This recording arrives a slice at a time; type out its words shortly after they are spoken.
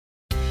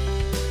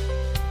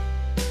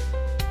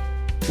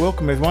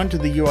Welcome everyone to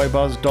the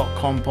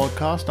UIBuzz.com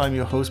podcast. I'm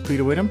your host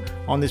Peter Whittam.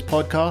 On this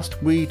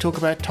podcast, we talk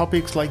about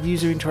topics like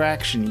user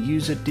interaction,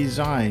 user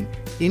design,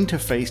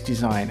 interface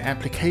design,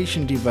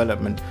 application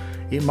development.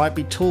 It might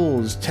be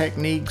tools,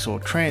 techniques, or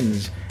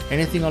trends,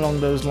 anything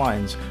along those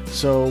lines.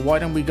 So why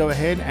don't we go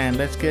ahead and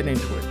let's get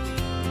into it.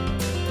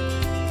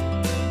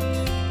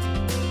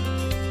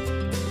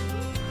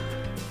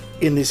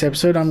 In this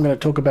episode, I'm going to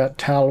talk about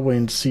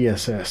Tailwind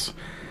CSS.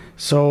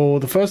 So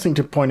the first thing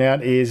to point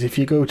out is if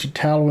you go to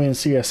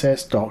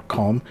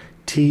tailwindcss.com,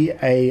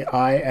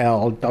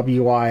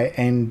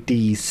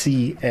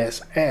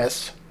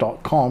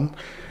 tailwindcss.com,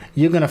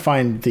 you're going to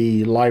find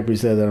the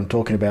libraries there that I'm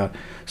talking about.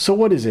 So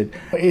what is it?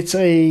 It's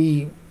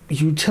a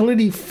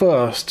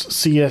utility-first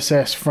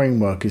CSS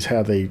framework is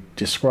how they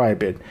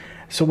describe it.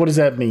 So what does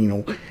that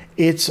mean?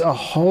 It's a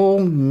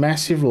whole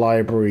massive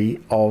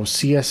library of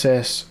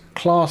CSS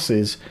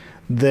classes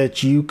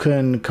that you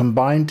can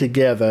combine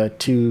together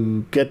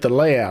to get the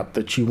layout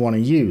that you want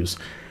to use,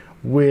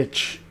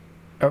 which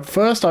at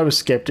first I was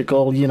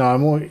skeptical.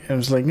 I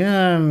was like,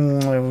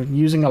 I'm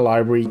using a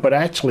library, but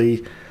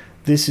actually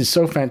this is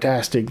so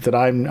fantastic that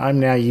I'm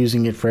now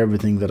using it for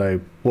everything that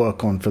I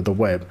work on for the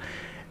web.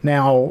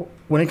 Now,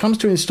 when it comes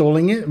to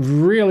installing it,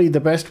 really the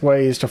best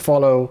way is to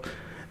follow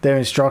their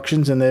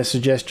instructions and their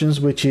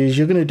suggestions, which is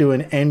you're going to do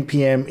an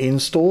npm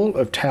install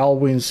of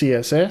Tailwind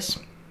CSS.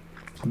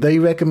 They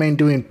recommend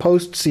doing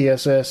post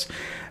CSS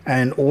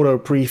and auto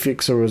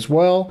prefixer as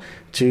well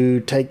to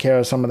take care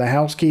of some of the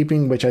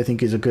housekeeping, which I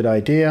think is a good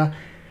idea.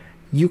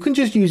 You can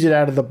just use it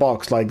out of the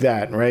box like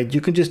that, right? You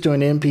can just do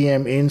an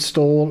npm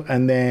install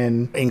and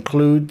then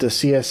include the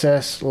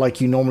CSS like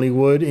you normally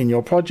would in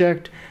your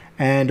project,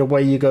 and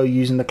away you go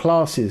using the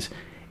classes.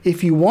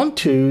 If you want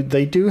to,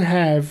 they do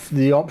have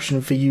the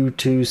option for you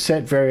to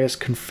set various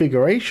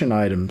configuration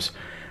items,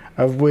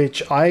 of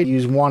which I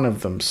use one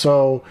of them.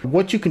 So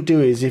what you can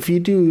do is if you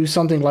do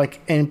something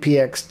like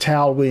npx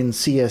tailwind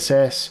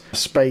css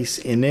space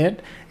init,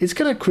 it's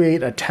going to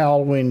create a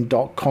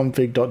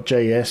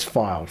tailwind.config.js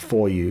file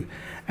for you.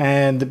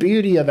 And the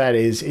beauty of that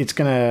is it's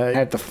going to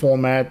have the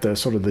format, the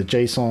sort of the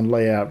JSON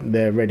layout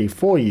there ready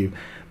for you.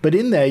 But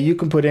in there, you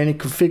can put any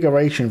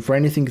configuration for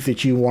anything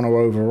that you want to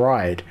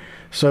override.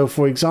 So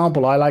for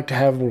example, I like to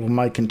have all of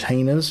my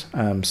containers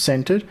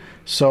centered.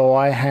 So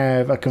I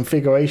have a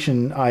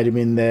configuration item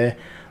in there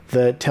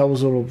that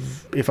tells all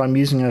of, if I'm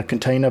using a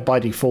container, by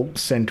default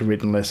center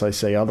it unless I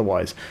say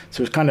otherwise.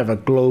 So it's kind of a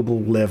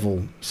global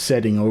level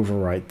setting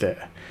override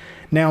there.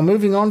 Now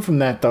moving on from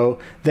that though,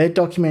 their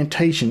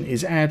documentation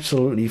is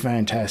absolutely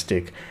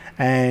fantastic.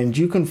 And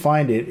you can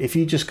find it if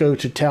you just go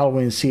to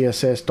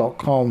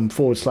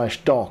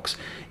tailwindcss.com/docs.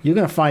 You're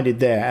going to find it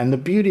there. And the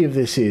beauty of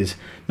this is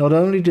not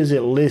only does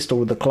it list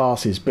all the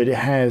classes, but it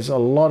has a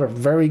lot of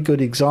very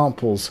good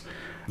examples,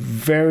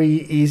 very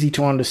easy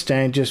to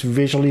understand just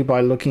visually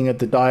by looking at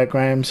the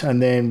diagrams and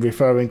then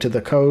referring to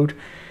the code.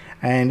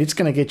 And it's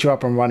going to get you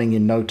up and running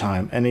in no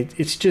time. And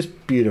it's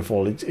just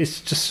beautiful.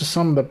 It's just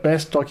some of the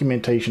best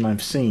documentation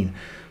I've seen.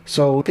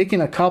 So picking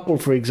a couple,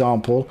 for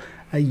example,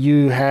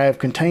 you have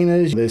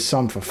containers, there's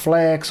some for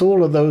Flex,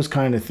 all of those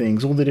kind of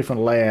things, all the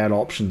different layout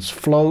options,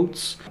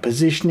 floats,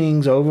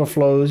 positionings,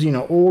 overflows,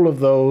 all of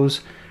those,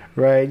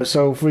 right?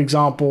 So for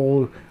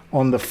example,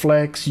 on the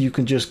Flex, you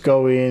can just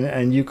go in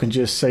and you can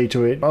just say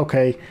to it,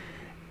 okay,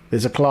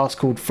 there's a class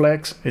called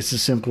Flex. It's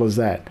as simple as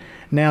that.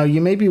 Now, you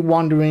may be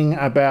wondering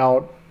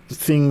about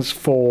things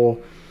for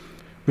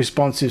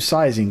responsive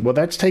sizing. Well,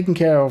 that's taken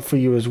care of for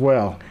you as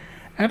well.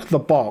 Out of the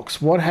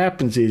box, what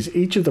happens is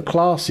each of the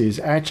classes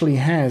actually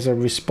has a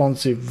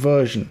responsive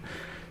version.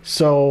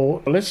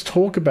 So let's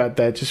talk about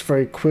that just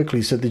very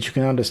quickly so that you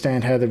can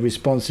understand how the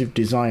responsive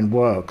design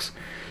works.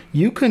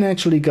 You can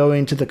actually go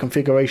into the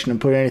configuration and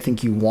put anything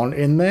you want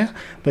in there,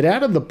 but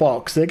out of the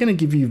box, they're going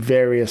to give you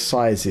various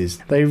sizes.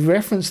 They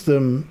reference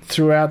them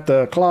throughout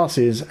the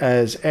classes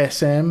as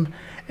SM,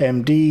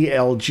 MD,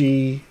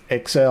 LG,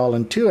 XL,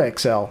 and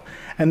 2XL.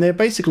 And they're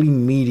basically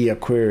media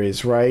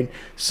queries, right?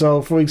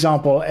 So for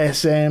example,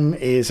 SM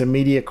is a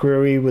media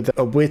query with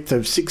a width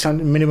of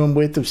minimum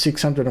width of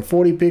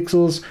 640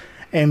 pixels.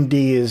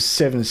 MD is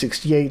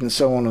 768 and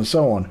so on and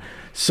so on.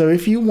 So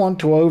if you want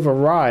to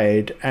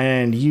override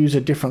and use a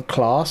different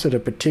class at a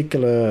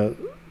particular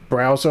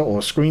browser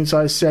or screen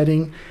size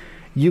setting,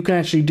 you can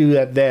actually do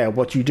that there.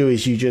 What you do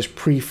is you just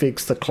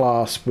prefix the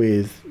class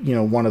with,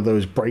 one of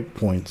those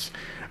breakpoints,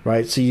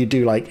 right? So you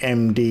do like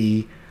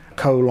MD :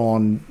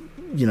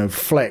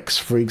 Flex,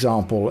 for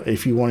example,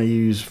 if you want to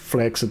use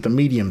Flex at the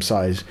medium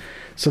size.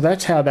 So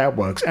that's how that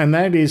works. And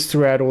that is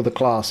throughout all the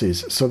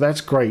classes. So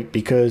that's great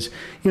because,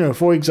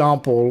 for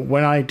example,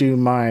 when I do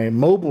my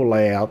mobile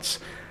layouts,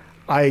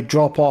 I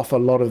drop off a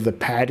lot of the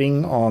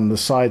padding on the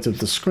sides of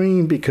the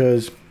screen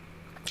because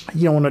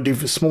you don't want to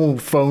do a small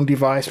phone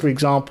device, for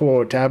example,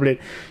 or a tablet.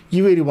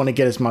 You really want to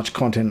get as much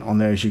content on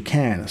there as you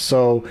can.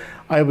 So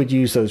I would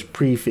use those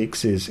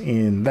prefixes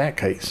in that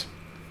case.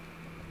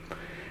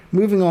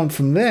 Moving on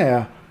from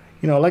there,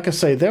 like I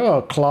say, there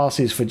are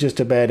classes for just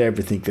about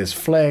everything. There's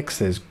Flex,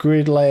 there's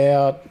grid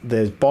layout,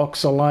 there's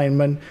box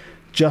alignment,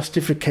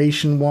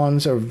 Justification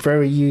ones are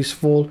very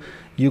useful.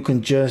 You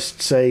can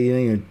just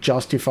say,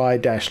 justify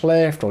dash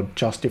left or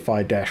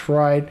justify dash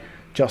right,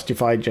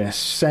 justify dash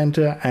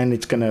center, and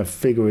it's going to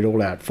figure it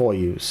all out for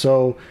you.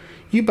 So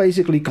you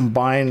basically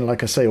combine,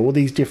 like I say, all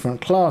these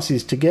different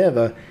classes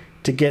together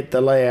to get the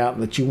layout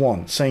that you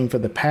want. Same for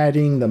the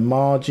padding, the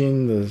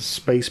margin, the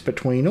space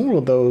between, all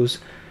of those.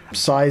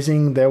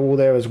 Sizing, they're all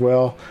there as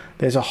well.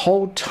 There's a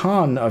whole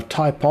ton of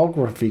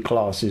typography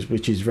classes,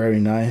 which is very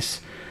nice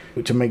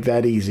to make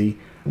that easy.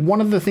 One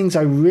of the things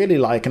I really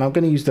like, and I'm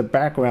going to use the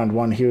background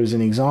one here as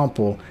an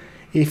example,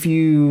 if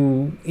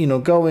you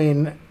go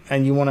in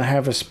and you want to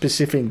have a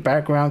specific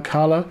background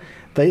color,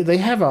 they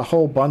have a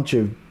whole bunch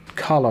of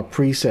color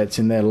presets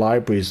in their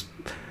libraries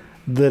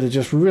that are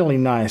just really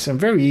nice and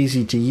very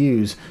easy to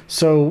use.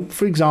 So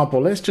for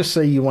example, let's just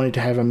say you wanted to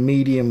have a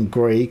medium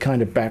gray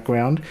kind of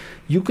background.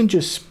 You can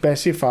just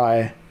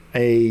specify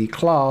a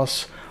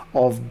class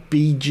of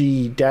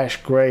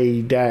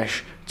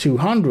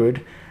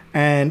bg-gray-200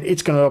 and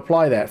it's going to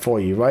apply that for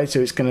you, right? So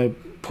it's going to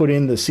put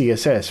in the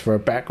CSS for a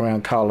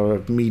background color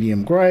of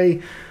medium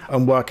gray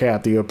and work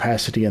out the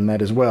opacity in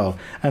that as well.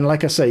 And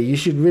like I say, you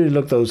should really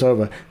look those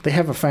over. They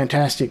have a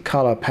fantastic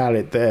color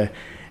palette there.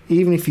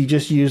 Even if you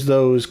just use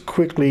those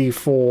quickly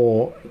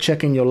for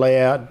checking your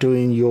layout,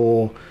 doing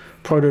your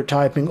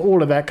prototyping,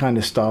 all of that kind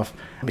of stuff,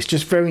 it's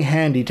just very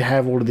handy to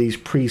have all of these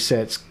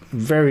presets,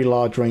 very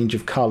large range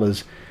of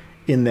colors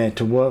in there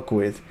to work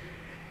with.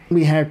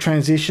 We have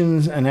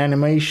transitions and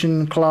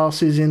animation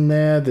classes in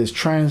there. There's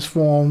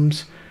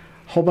transforms,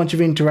 a whole bunch of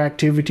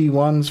interactivity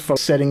ones for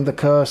setting the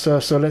cursor.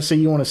 So let's say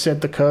you want to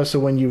set the cursor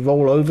when you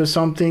roll over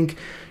something.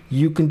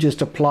 You can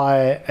just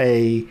apply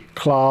a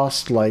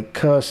class like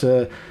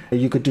cursor.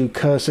 You could do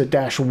cursor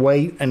dash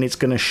weight, and it's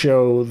going to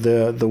show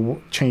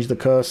change the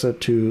cursor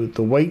to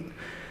the weight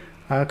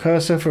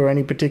cursor for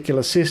any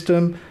particular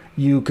system.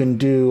 You can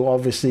do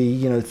obviously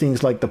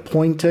things like the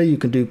pointer. You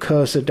can do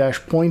cursor dash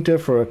pointer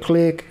for a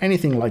click,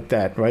 anything like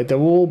that, right? They're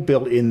all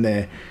built in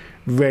there,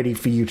 ready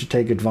for you to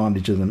take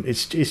advantage of them.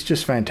 It's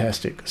just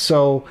fantastic.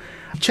 So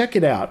check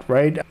it out,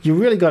 right? You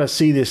really got to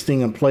see this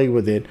thing and play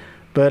with it.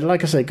 But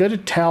like I say, go to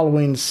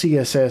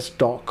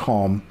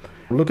tailwindcss.com,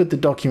 look at the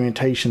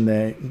documentation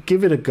there,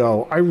 give it a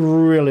go. I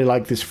really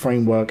like this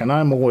framework, and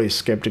I'm always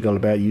skeptical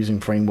about using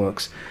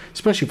frameworks,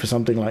 especially for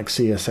something like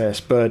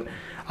CSS. But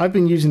I've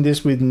been using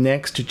this with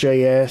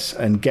Next.js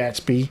and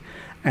Gatsby,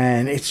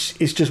 and it's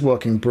just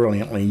working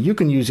brilliantly. You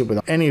can use it with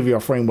any of your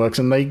frameworks,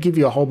 and they give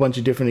you a whole bunch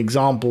of different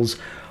examples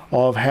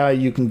of how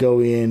you can go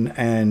in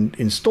and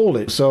install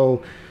it.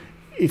 So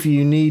if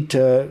you need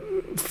to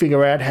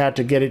figure out how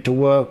to get it to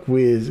work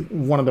with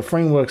one of the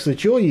frameworks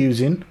that you're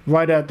using,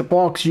 right out the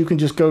box, you can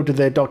just go to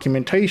their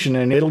documentation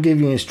and it'll give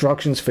you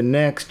instructions for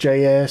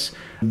Next.js,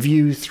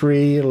 Vue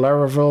 3,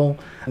 Laravel,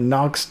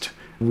 Nuxt,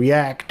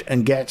 React,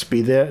 and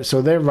Gatsby there.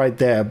 So they're right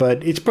there,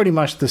 but it's pretty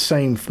much the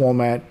same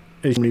format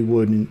as you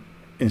would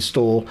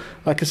install.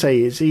 Like I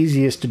say, it's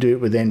easiest to do it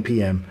with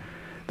NPM.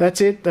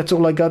 That's it. That's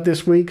all I got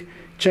this week.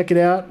 Check it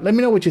out. Let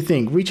me know what you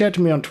think. Reach out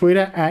to me on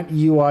Twitter at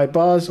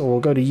UIBuzz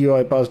or go to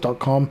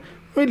uibuzz.com.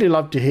 Really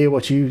love to hear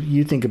what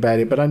you think about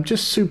it, but I'm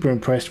just super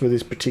impressed with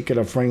this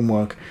particular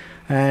framework,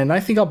 and I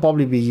think I'll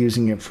probably be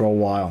using it for a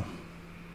while.